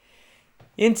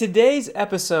In today's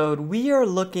episode, we are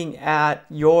looking at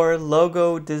your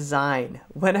logo design.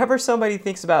 Whenever somebody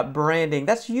thinks about branding,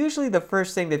 that's usually the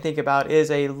first thing they think about is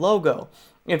a logo.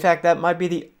 In fact, that might be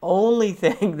the only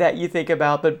thing that you think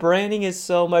about, but branding is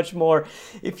so much more.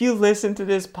 If you listen to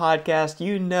this podcast,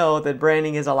 you know that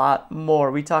branding is a lot more.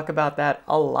 We talk about that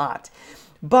a lot.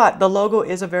 But the logo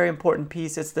is a very important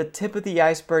piece. It's the tip of the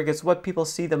iceberg. It's what people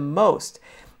see the most.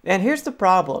 And here's the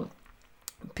problem.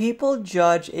 People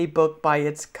judge a book by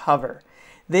its cover.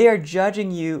 They are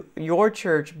judging your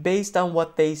church, based on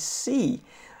what they see.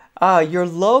 Your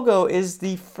logo is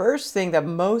the first thing that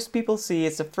most people see.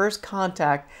 It's the first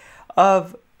contact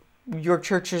of your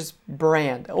church's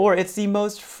brand, or it's the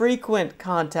most frequent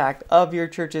contact of your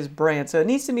church's brand. So it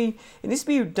needs to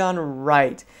be done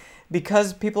right,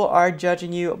 because people are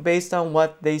judging you based on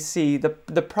what they see.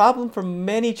 The problem for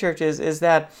many churches is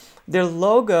that their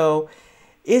logo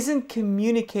isn't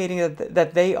communicating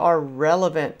that they are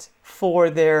relevant for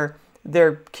their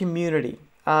community.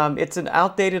 It's an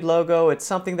outdated logo. It's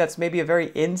something that's maybe a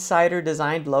very insider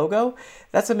designed logo.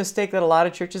 That's a mistake that a lot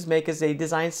of churches make, is they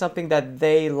design something that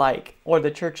they like or the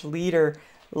church leader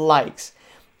likes.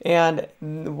 And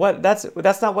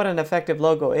that's not what an effective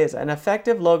logo is. An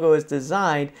effective logo is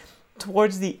designed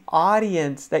towards the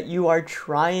audience that you are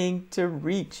trying to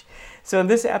reach. So in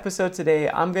this episode today,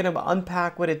 I'm going to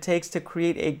unpack what it takes to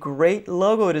create a great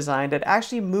logo design that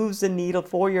actually moves the needle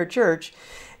for your church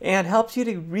and helps you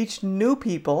to reach new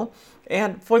people.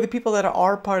 And for the people that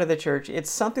are part of the church,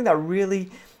 it's something that really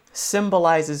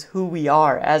symbolizes who we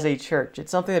are as a church.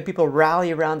 It's something that people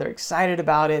rally around. They're excited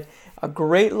about it. A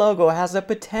great logo has the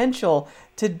potential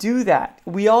to do that.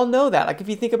 We all know that. Like, if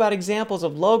you think about examples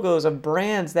of logos of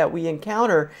brands that we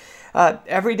encounter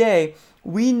every day,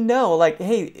 we know, like,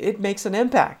 hey, it makes an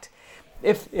impact.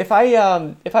 If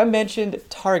I mentioned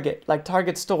Target, like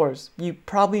Target stores, you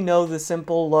probably know the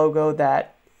simple logo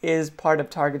that is part of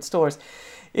Target stores.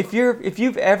 If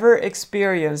you've ever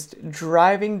experienced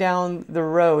driving down the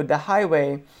road, the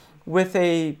highway, with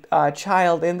a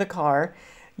child in the car,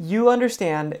 you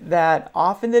understand that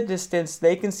off in the distance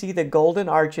they can see the golden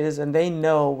arches and they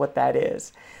know what that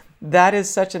is. That is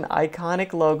such an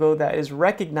iconic logo that is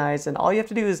recognized, and all you have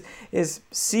to do is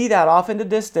see that off in the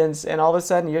distance, and all of a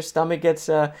sudden your stomach gets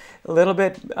a little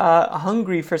bit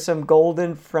hungry for some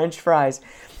golden French fries.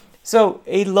 So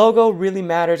a logo really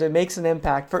matters. It makes an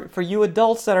impact. For you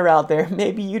adults that are out there,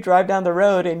 maybe you drive down the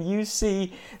road and you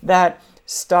see that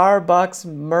Starbucks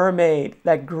mermaid,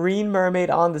 that green mermaid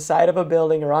on the side of a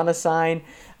building or on a sign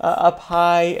up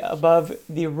high above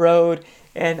the road,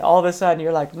 and all of a sudden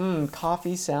you're like,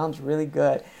 coffee sounds really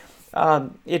good.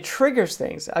 It triggers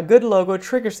things. A good logo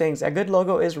triggers things. A good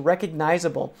logo is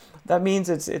recognizable. That means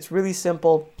it's really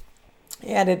simple,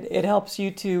 and it helps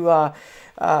you to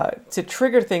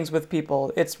trigger things with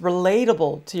people. It's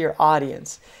relatable to your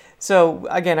audience. So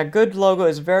again, a good logo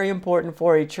is very important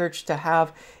for a church to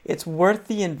have. It's worth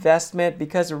the investment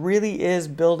because it really is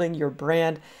building your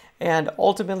brand and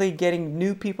ultimately getting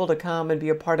new people to come and be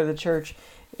a part of the church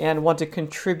and want to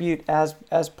contribute as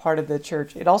part of the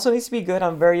church. It also needs to be good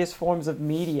on various forms of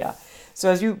media.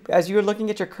 So as you're looking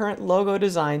at your current logo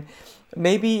design,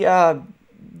 maybe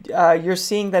you're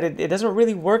seeing that it doesn't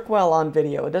really work well on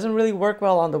video. It doesn't really work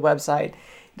well on the website.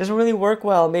 It doesn't really work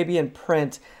well maybe in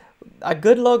print. A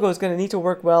good logo is going to need to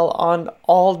work well on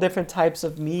all different types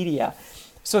of media.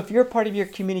 So if you're part of your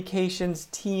communications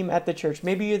team at the church,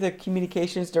 maybe you're the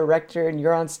communications director and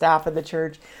you're on staff at the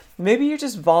church, maybe you're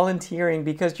just volunteering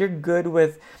because you're good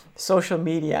with social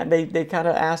media and they kind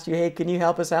of asked you, hey, can you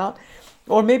help us out?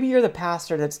 Or maybe you're the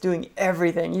pastor that's doing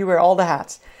everything. You wear all the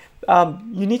hats.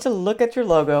 You need to look at your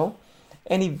logo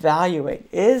and evaluate,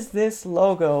 is this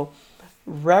logo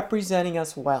representing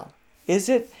us well? Is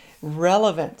it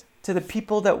relevant to the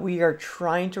people that we are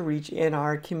trying to reach in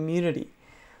our community?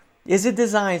 Is it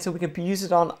designed so we can use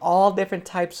it on all different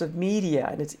types of media,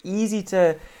 and it's easy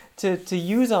to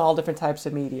use on all different types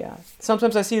of media?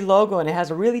 Sometimes I see a logo and it has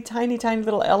a really tiny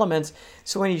little elements,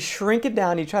 so when you shrink it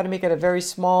down, you try to make it a very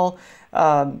small,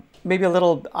 maybe a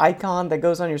little icon that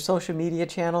goes on your social media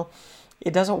channel,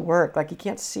 it doesn't work. Like, you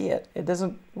can't see it. It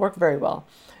doesn't work very well.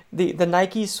 The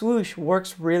Nike swoosh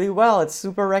works really well. It's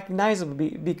super recognizable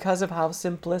because of how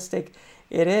simplistic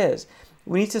it is.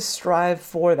 We need to strive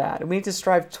for that, and we need to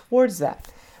strive towards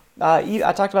that.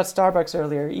 I talked about Starbucks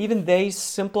earlier. Even they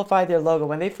simplified their logo.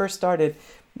 When they first started,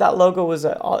 that logo was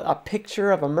a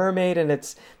picture of a mermaid, and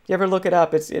if you ever look it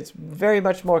up, it's very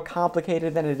much more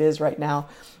complicated than it is right now.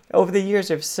 Over the years,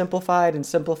 they've simplified and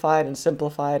simplified and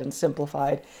simplified and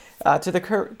simplified to the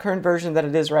current version that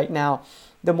it is right now.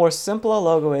 The more simple a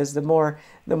logo is, the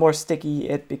more sticky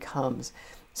it becomes.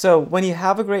 So when you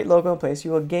have a great logo in place,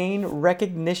 you will gain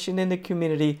recognition in the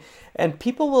community and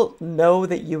people will know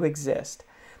that you exist.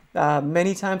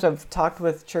 Many times I've talked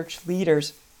with church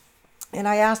leaders and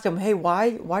I asked them, hey,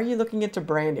 why are you looking into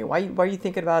branding? Why are you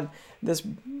thinking about this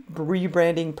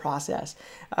rebranding process?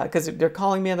 Because they're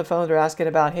calling me on the phone, they're asking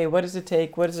about, hey, what does it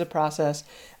take? What is the process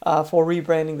for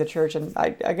rebranding the church? And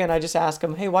I just ask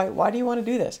them, hey, why do you want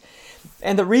to do this?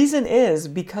 And the reason is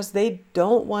because they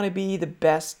don't want to be the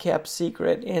best kept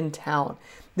secret in town.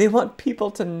 They want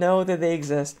people to know that they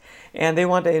exist and they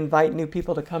want to invite new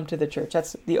people to come to the church.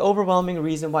 That's the overwhelming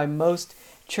reason why most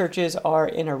churches are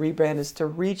in a rebrand, is to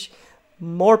reach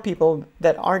more people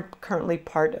that aren't currently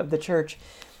part of the church.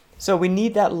 So we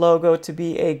need that logo to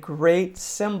be a great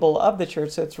symbol of the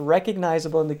church so it's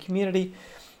recognizable in the community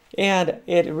and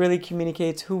it really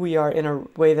communicates who we are in a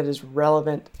way that is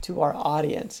relevant to our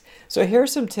audience. So here are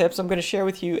some tips. I'm going to share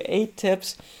with you 8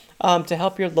 tips to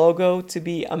help your logo to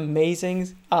be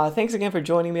amazing. Thanks again for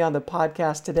joining me on the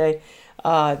podcast today.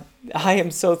 I am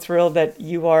so thrilled that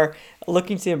you are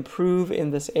looking to improve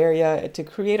in this area, to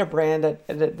create a brand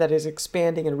that is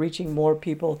expanding and reaching more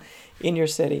people in your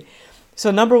city. So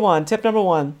tip number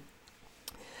one,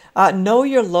 know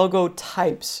your logo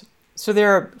types. So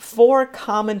there are 4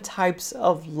 common types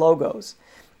of logos.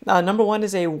 Number 1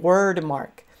 is a word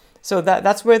mark. So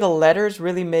that's where the letters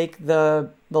really make the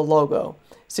logo.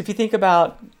 So if you think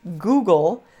about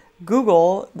Google,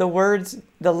 the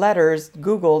letters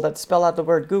Google that spell out the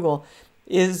word Google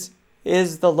is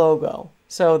the logo.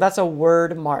 So that's a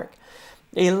word mark.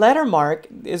 A letter mark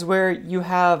is where you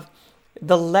have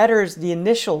the letters, the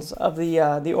initials of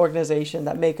the organization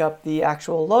that make up the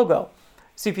actual logo.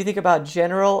 So if you think about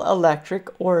General Electric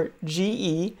or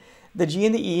GE, the G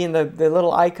and the E and the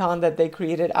little icon that they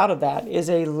created out of that is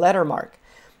a letter mark.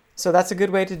 So that's a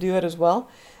good way to do it as well.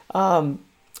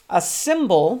 A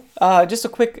symbol, just a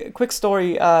quick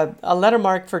story, a letter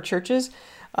mark for churches.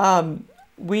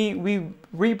 We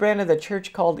rebranded the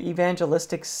church called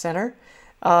Evangelistic Center.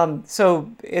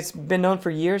 So it's been known for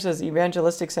years as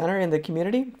Evangelistic Center in the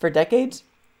community for decades.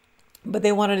 But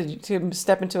they wanted to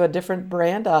step into a different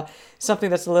brand, something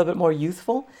that's a little bit more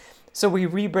youthful. So we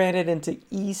rebranded into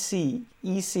EC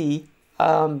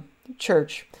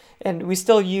Church. And we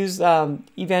still use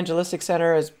Evangelistic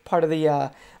Center as part of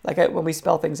the, when we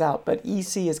spell things out. But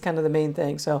EC is kind of the main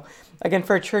thing. So again,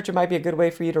 for a church, it might be a good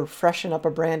way for you to freshen up a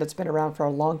brand that's been around for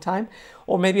a long time.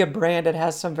 Or maybe a brand that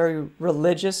has some very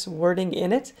religious wording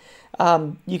in it.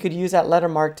 You could use that letter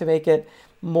mark to make it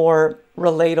more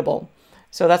relatable.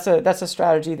 So that's a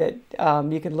strategy that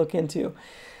you can look into.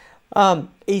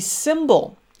 A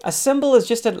symbol is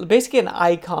just basically an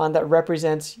icon that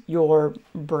represents your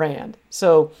brand.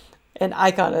 So an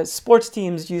icon, sports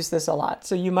teams use this a lot.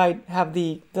 So you might have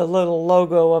the little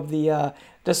logo of the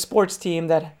sports team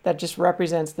that just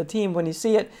represents the team. When you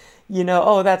see it, you know,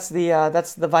 oh, that's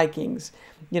the Vikings,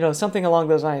 something along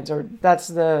those lines, or that's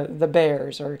the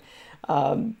Bears, or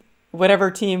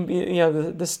whatever team,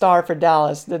 the star for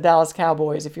Dallas, the Dallas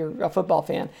Cowboys, if you're a football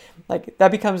fan. Like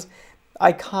that becomes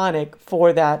iconic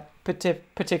for that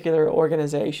particular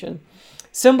organization.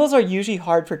 Symbols are usually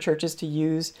hard for churches to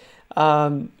use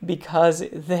because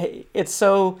it's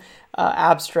so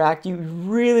abstract. You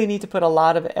really need to put a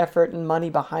lot of effort and money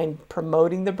behind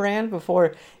promoting the brand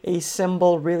before a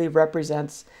symbol really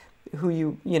represents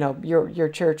who your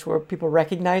church, where people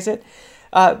recognize it.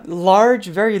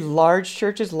 Very large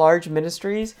churches, large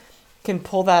ministries can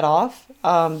pull that off,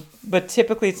 but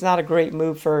typically it's not a great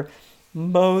move for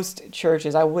most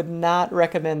churches. I would not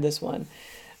recommend this one.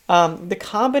 The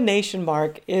combination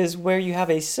mark is where you have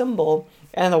a symbol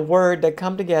and a word that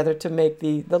come together to make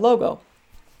the logo.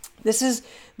 This is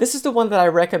the one that I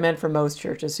recommend for most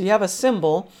churches. So you have a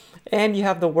symbol and you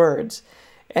have the words,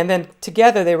 and then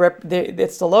together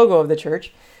it's the logo of the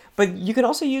church. But you can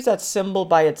also use that symbol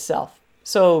by itself.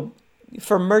 So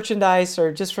for merchandise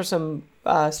or just for some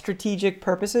strategic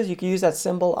purposes, you can use that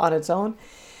symbol on its own,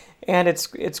 and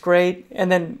it's great.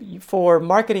 And then for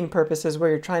marketing purposes,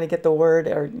 where you're trying to get the word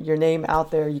or your name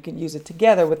out there, you can use it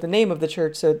together with the name of the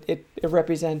church, so it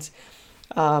represents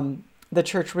the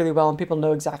church really well, and people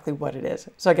know exactly what it is.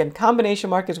 So again, combination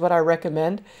mark is what I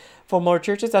recommend for more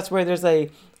churches. That's where there's a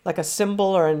symbol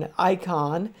or an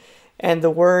icon, and the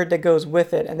word that goes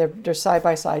with it, and they're side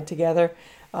by side together.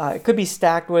 It could be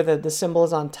stacked where the symbol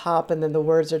is on top and then the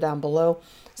words are down below.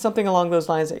 Something along those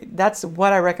lines. That's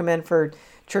what I recommend for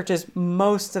churches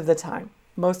most of the time.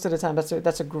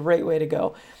 That's a great way to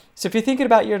go. So if you're thinking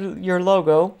about your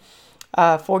logo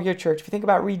for your church, if you think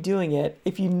about redoing it,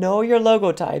 if you know your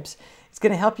logo types, it's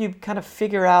going to help you kind of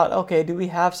figure out, okay, do we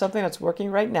have something that's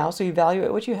working right now? So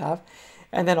evaluate what you have.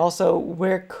 And then also,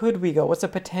 where could we go? What's the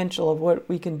potential of what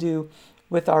we can do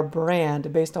with our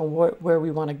brand based on where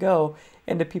we want to go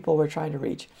and the people we're trying to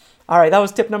reach. All right, that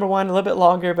was tip number 1, a little bit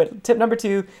longer, but tip number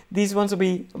 2, these ones will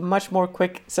be much more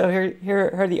quick. So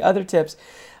here are the other tips.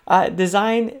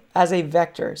 Design as a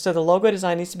vector. So the logo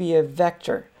design needs to be a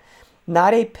vector,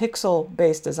 not a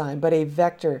pixel-based design, but a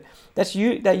vector. That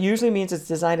usually means it's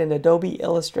designed in Adobe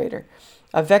Illustrator.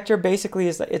 A vector basically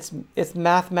is it's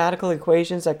mathematical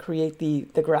equations that create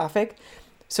the graphic.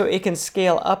 So it can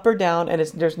scale up or down, and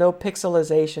there's no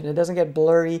pixelization. It doesn't get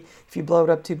blurry if you blow it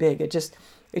up too big. It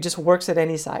just works at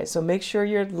any size. So make sure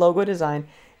your logo design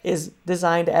is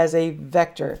designed as a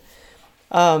vector.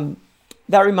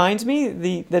 That reminds me,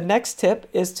 the next tip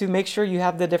is to make sure you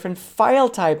have the different file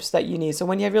types that you need. So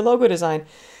when you have your logo design,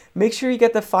 make sure you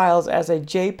get the files as a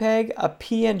JPEG, a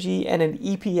PNG, and an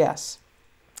EPS.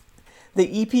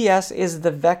 The EPS is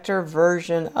the vector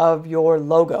version of your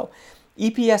logo.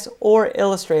 EPS or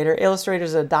Illustrator. Illustrator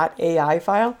is a .ai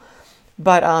file,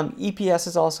 but EPS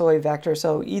is also a vector.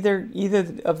 So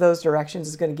either of those directions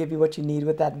is going to give you what you need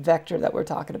with that vector that we're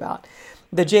talking about.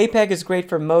 The JPEG is great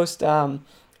for most, kind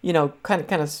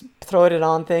of throw it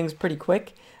on things pretty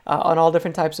quick on all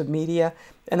different types of media.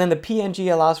 And then the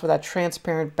PNG allows for that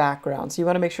transparent background. So you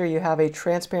want to make sure you have a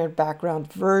transparent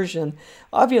background version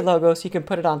of your logo so you can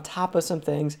put it on top of some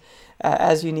things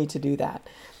as you need to do that.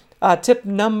 Tip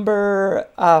number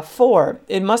 4,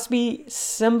 it must be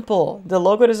simple. The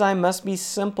logo design must be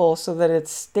simple so that it's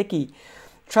sticky.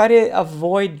 Try to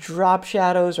avoid drop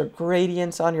shadows or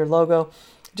gradients on your logo.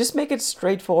 Just make it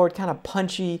straightforward, kind of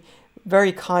punchy,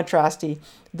 very contrasty.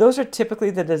 Those are typically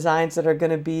the designs that are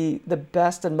going to be the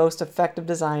best and most effective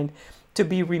design to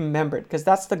be remembered, because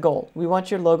that's the goal. We want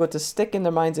your logo to stick in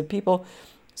the minds of people,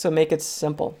 so make it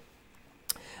simple.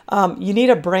 You need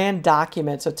a brand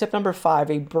document. So tip number 5,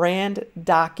 a brand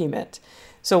document.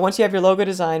 So once you have your logo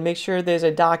design, make sure there's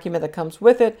a document that comes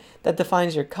with it that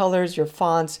defines your colors, your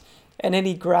fonts, and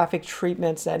any graphic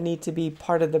treatments that need to be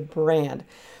part of the brand.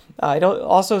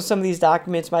 Also, some of these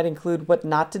documents might include what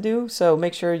not to do. So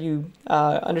make sure you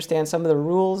understand some of the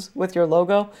rules with your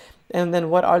logo, and then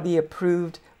what are the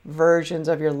approved versions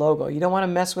of your logo. You don't want to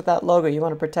mess with that logo. You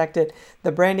want to protect it.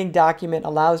 The branding document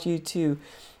allows you to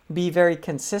be very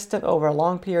consistent over a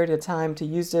long period of time to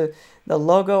use the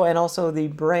logo and also the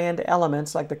brand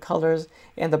elements like the colors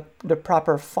and the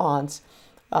proper fonts.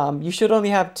 You should only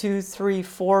have 2, 3,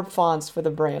 4 fonts for the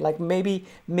brand, like maybe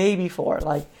 4.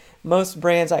 Like most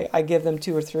brands, I give them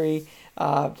 2 or 3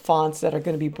 fonts that are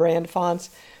going to be brand fonts,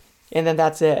 and then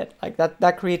that's it. Like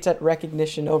that creates that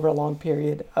recognition over a long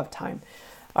period of time.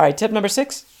 All right, tip number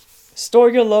 6, store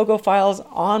your logo files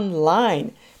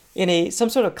online in some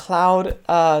sort of cloud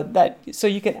so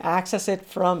you can access it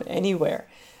from anywhere.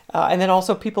 And then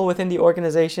also people within the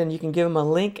organization, you can give them a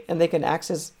link and they can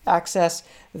access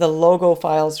the logo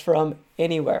files from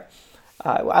anywhere.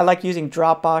 I like using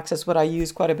Dropbox. That's what I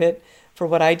use quite a bit for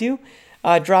what I do.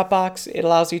 Dropbox, it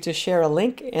allows you to share a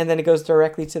link and then it goes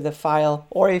directly to the file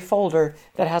or a folder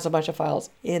that has a bunch of files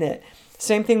in it.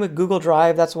 Same thing with Google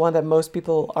Drive. That's one that most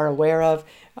people are aware of.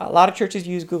 A lot of churches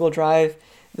use Google Drive.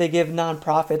 They give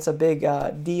nonprofits a big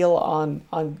deal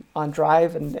on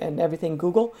Drive and everything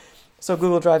Google. So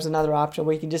Google Drive is another option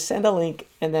where you can just send a link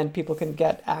and then people can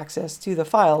get access to the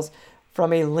files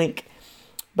from a link.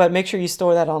 But make sure you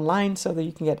store that online so that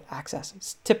you can get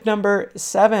access. Tip number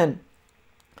 7,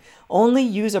 only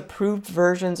use approved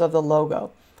versions of the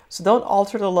logo. So don't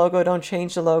alter the logo, don't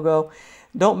change the logo,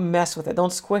 don't mess with it,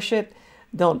 don't squish it,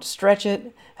 don't stretch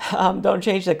it, don't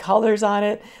change the colors on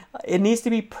it. It needs to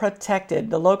be protected.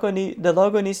 The logo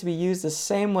needs to be used the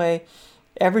same way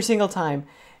every single time.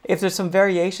 If there's some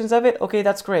variations of it, okay,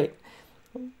 that's great.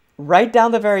 Write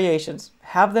down the variations.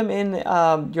 Have them in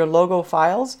your logo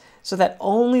files so that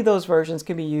only those versions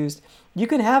can be used. You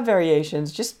can have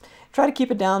variations. Just try to keep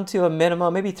it down to a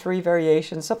minimum, maybe 3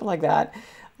 variations, something like that.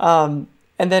 And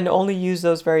then only use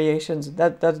those variations.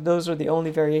 Those are the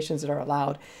only variations that are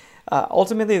allowed.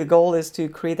 Ultimately, the goal is to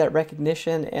create that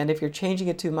recognition. And if you're changing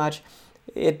it too much,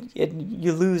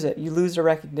 you lose it. You lose the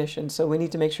recognition. So we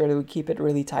need to make sure that we keep it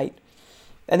really tight.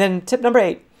 And then tip number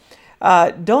 8,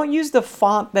 don't use the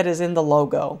font that is in the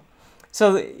logo.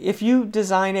 So if you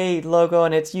design a logo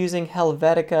and it's using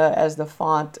Helvetica as the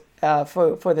font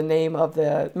for the name of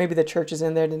maybe the church is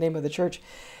in there, the name of the church,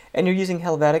 and you're using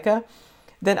Helvetica,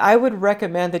 then I would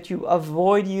recommend that you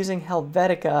avoid using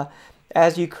Helvetica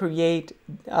as you create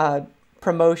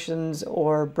promotions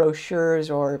or brochures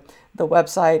or the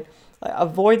website.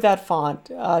 Avoid that font.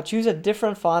 Choose a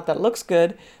different font that looks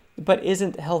good but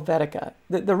isn't Helvetica.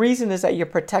 The reason is that you're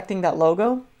protecting that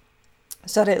logo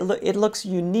so that it looks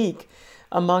unique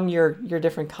among your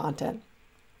different content.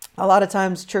 A lot of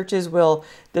times churches will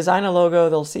design a logo,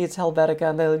 they'll see it's Helvetica,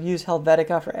 and they'll use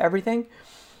Helvetica for everything.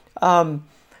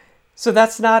 So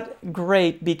that's not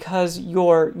great because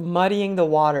you're muddying the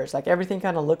waters. Like everything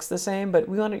kind of looks the same, but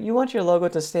you want your logo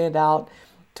to stand out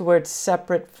to where it's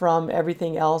separate from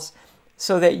everything else,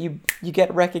 so that you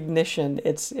get recognition.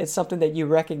 It's something that you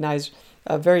recognize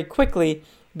very quickly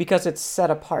because it's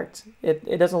set apart.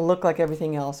 It doesn't look like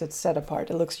everything else. It's set apart.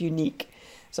 It looks unique.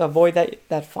 So avoid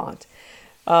that font.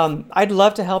 I'd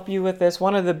love to help you with this.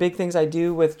 One of the big things I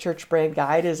do with Church Brand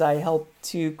Guide is I help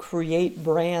to create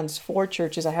brands for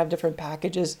churches. I have different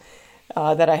packages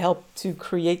that I help to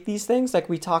create these things. Like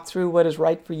we talk through what is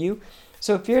right for you.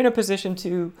 So if you're in a position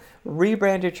to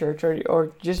rebrand your church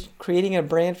or just creating a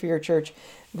brand for your church,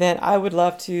 then I would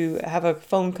love to have a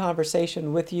phone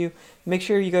conversation with you. Make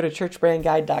sure you go to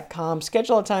churchbrandguide.com,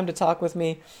 schedule a time to talk with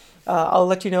me. I'll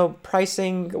let you know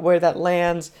pricing, where that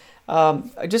lands.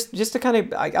 Just to kind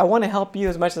of, I want to help you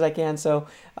as much as I can. So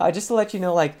just to let you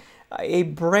know, like a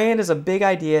brand is a big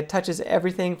idea. It touches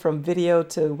everything from video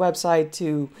to website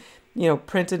to,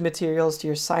 printed materials to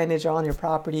your signage on your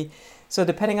property. So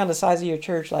depending on the size of your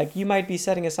church, like you might be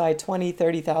setting aside $20,000,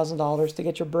 $30,000 to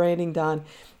get your branding done.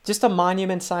 Just a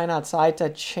monument sign outside to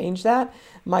change that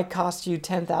might cost you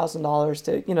 $10,000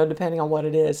 to, depending on what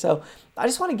it is. So I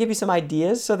just want to give you some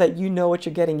ideas so that you know what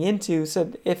you're getting into.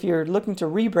 So if you're looking to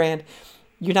rebrand,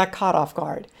 you're not caught off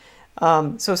guard.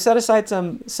 So set aside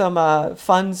some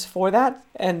funds for that,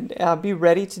 and be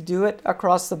ready to do it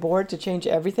across the board to change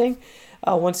everything.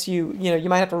 Once you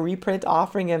might have to reprint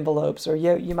offering envelopes, or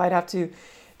you might have to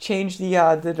change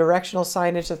the directional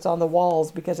signage that's on the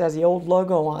walls because it has the old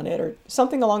logo on it, or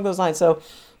something along those lines. So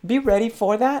be ready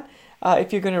for that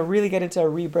if you're going to really get into a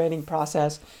rebranding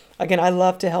process. Again, I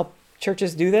love to help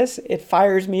churches do this. It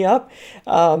fires me up.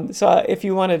 So if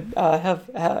you want to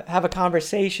have a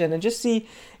conversation and just see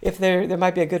if there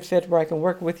might be a good fit where I can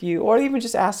work with you, or even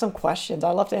just ask some questions. I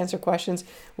love to answer questions,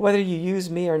 whether you use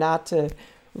me or not, to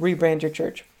rebrand your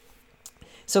church.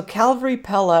 So Calvary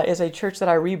Pella is a church that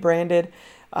I rebranded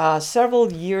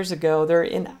several years ago. They're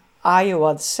in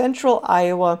Iowa, central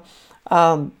Iowa,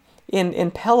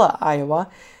 in Pella, Iowa.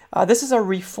 This is a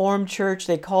Reformed church.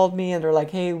 They called me and they're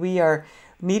like, hey, we are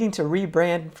needing to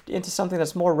rebrand into something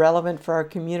that's more relevant for our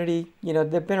community.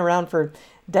 They've been around for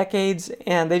decades,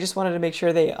 and they just wanted to make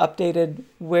sure they updated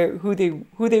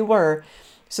who they were,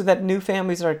 so that new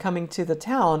families that are coming to the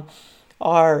town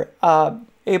are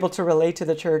able to relate to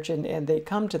the church and they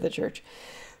come to the church.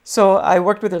 So I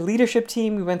worked with their leadership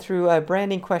team. We went through a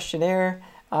branding questionnaire.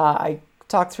 I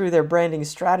talked through their branding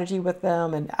strategy with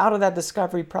them, and out of that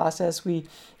discovery process, we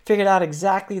figured out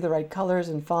exactly the right colors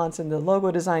and fonts and the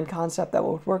logo design concept that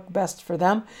would work best for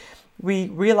them. We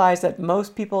realized that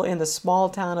most people in the small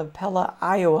town of Pella,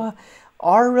 Iowa,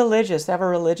 are religious. They have a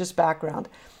religious background.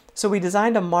 So we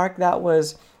designed a mark that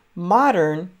was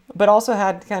modern, but also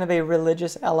had kind of a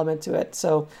religious element to it.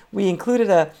 So we included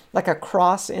a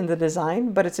cross in the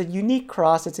design, but it's a unique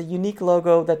cross. It's a unique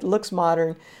logo that looks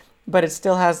modern, but it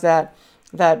still has that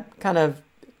kind of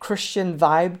Christian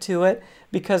vibe to it,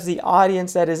 because the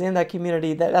audience that is in that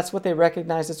community, that's what they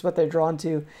recognize. It's what they're drawn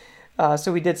to.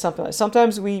 So we did something.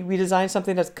 Sometimes we design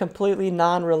something that's completely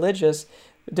non-religious,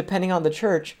 depending on the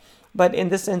church. But in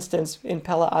this instance, in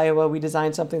Pella, Iowa, we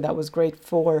designed something that was great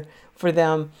for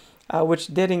them, which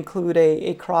did include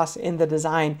a cross in the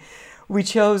design. We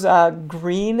chose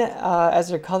green as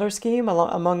their color scheme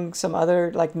among some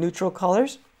other neutral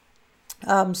colors.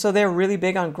 So they're really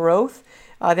big on growth.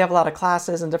 They have a lot of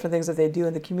classes and different things that they do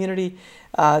in the community.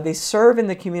 They serve in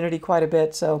the community quite a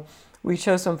bit. So we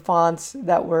chose some fonts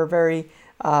that were very,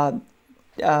 not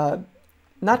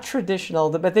traditional,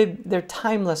 but they're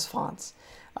timeless fonts.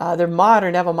 They're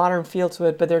modern, they have a modern feel to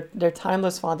it, but they're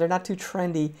timeless font. They're not too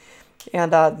trendy.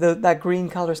 And that green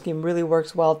color scheme really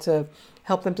works well to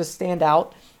help them to stand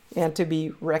out and to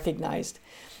be recognized.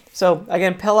 So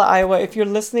again, Pella, Iowa, if you're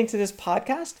listening to this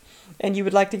podcast and you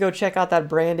would like to go check out that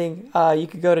branding, you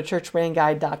could go to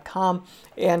churchbrandguide.com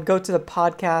and go to the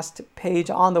podcast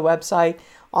page on the website.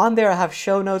 On there, I have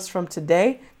show notes from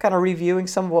today, kind of reviewing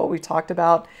some of what we talked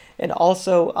about. And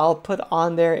also, I'll put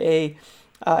on there a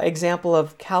example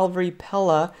of Calvary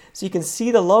Pella, so you can see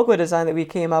the logo design that we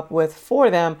came up with for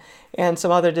them and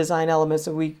some other design elements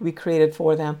that we created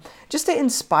for them, just to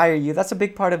inspire you. That's a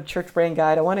big part of Church Brand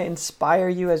Guide. I want to inspire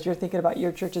you as you're thinking about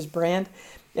your church's brand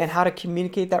and how to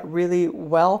communicate that really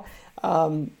well.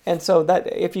 And so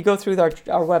that if you go through our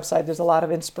website, there's a lot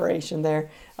of inspiration there,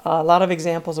 a lot of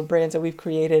examples of brands that we've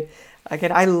created.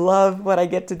 Again, I love what I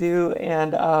get to do,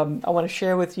 and I want to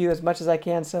share with you as much as I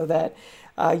can so that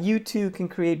you too can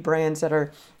create brands that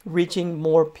are reaching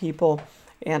more people,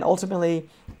 and ultimately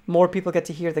more people get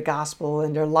to hear the gospel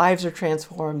and their lives are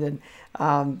transformed,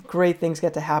 and great things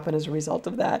get to happen as a result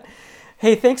of that.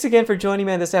 Hey, thanks again for joining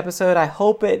me on this episode. I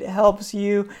hope it helps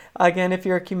you. Again, if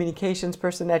you're a communications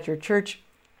person at your church,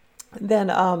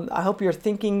 then I hope you're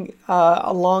thinking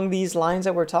along these lines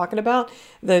that we're talking about.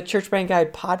 The Church Brand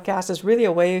Guide podcast is really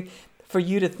a way for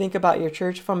you to think about your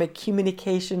church from a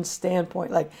communication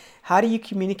standpoint. Like, how do you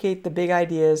communicate the big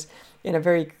ideas in a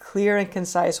very clear and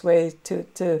concise way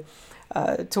to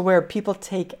where people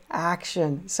take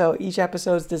action? So each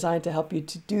episode is designed to help you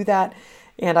to do that.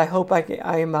 And I hope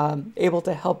I'm able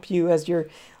to help you as you're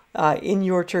in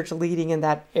your church leading in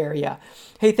that area.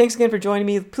 Hey, thanks again for joining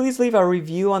me. Please leave a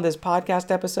review on this podcast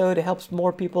episode. It helps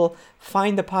more people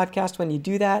find the podcast when you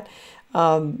do that.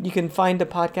 You can find the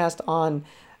podcast on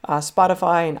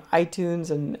Spotify and iTunes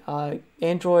and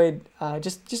Android,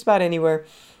 just about anywhere.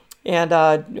 And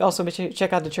also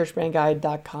check out the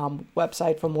churchbrandguide.com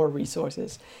website for more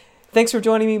resources. Thanks for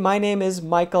joining me. My name is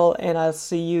Michael, and I'll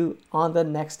see you on the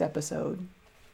next episode.